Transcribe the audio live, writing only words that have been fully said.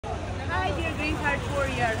Sweetheart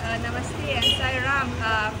Warrior, Namaste and Sairam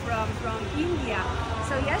from India.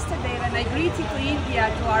 So yesterday when I greeted to India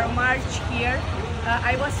to our march here,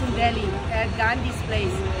 I was in Delhi at Gandhi's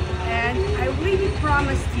place, and I really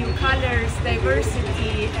promised you colors,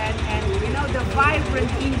 diversity, and you know, the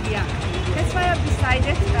vibrant India. That's why I've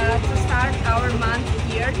decided to start our month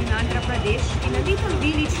here in Andhra Pradesh in a little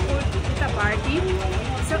village called Puttaparthi.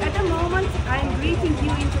 So at the moment I'm greeting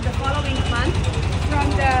you into the following month from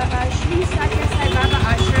the Sri Satya Sai Baba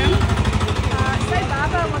ashram. Sai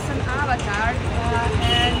Baba was an avatar,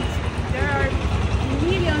 and there are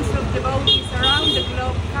millions of devotees around the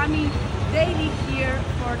globe coming daily here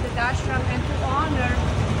for the ashram and to honor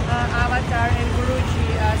avatar and Guruji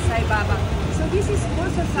Sai Baba. So this is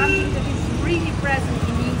also something that is really present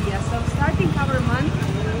in India. So starting our month,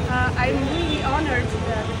 I'm really honored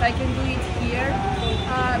that I can do it here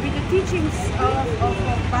with the teachings of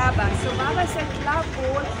Baba. So Baba said, love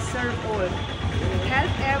all, serve all.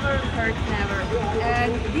 Help ever, hurt never.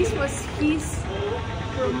 And this was his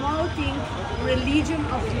promoting religion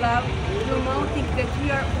of love, promoting that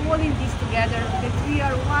we are all in this together, that we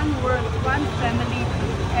are one world, one family,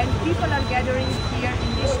 and people are gathering here in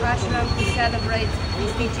this ashram to celebrate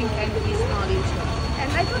his teaching and his knowledge. And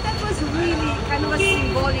I thought that was really kind of a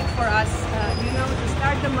symbolic for us, you know, to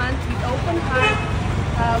start the month with open heart,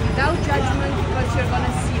 without judgment, because you're going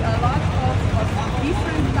to see a lot of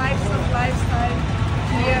different types of lifestyle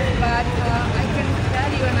here. But I can tell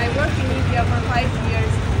you, and I work in India for 5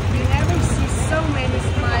 years, you never see so many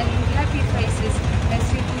smiling, happy faces as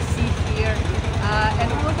you do see here. And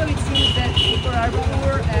although it seems that people are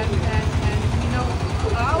poor and you know,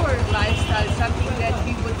 our lifestyle, something that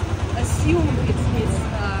we would assume it's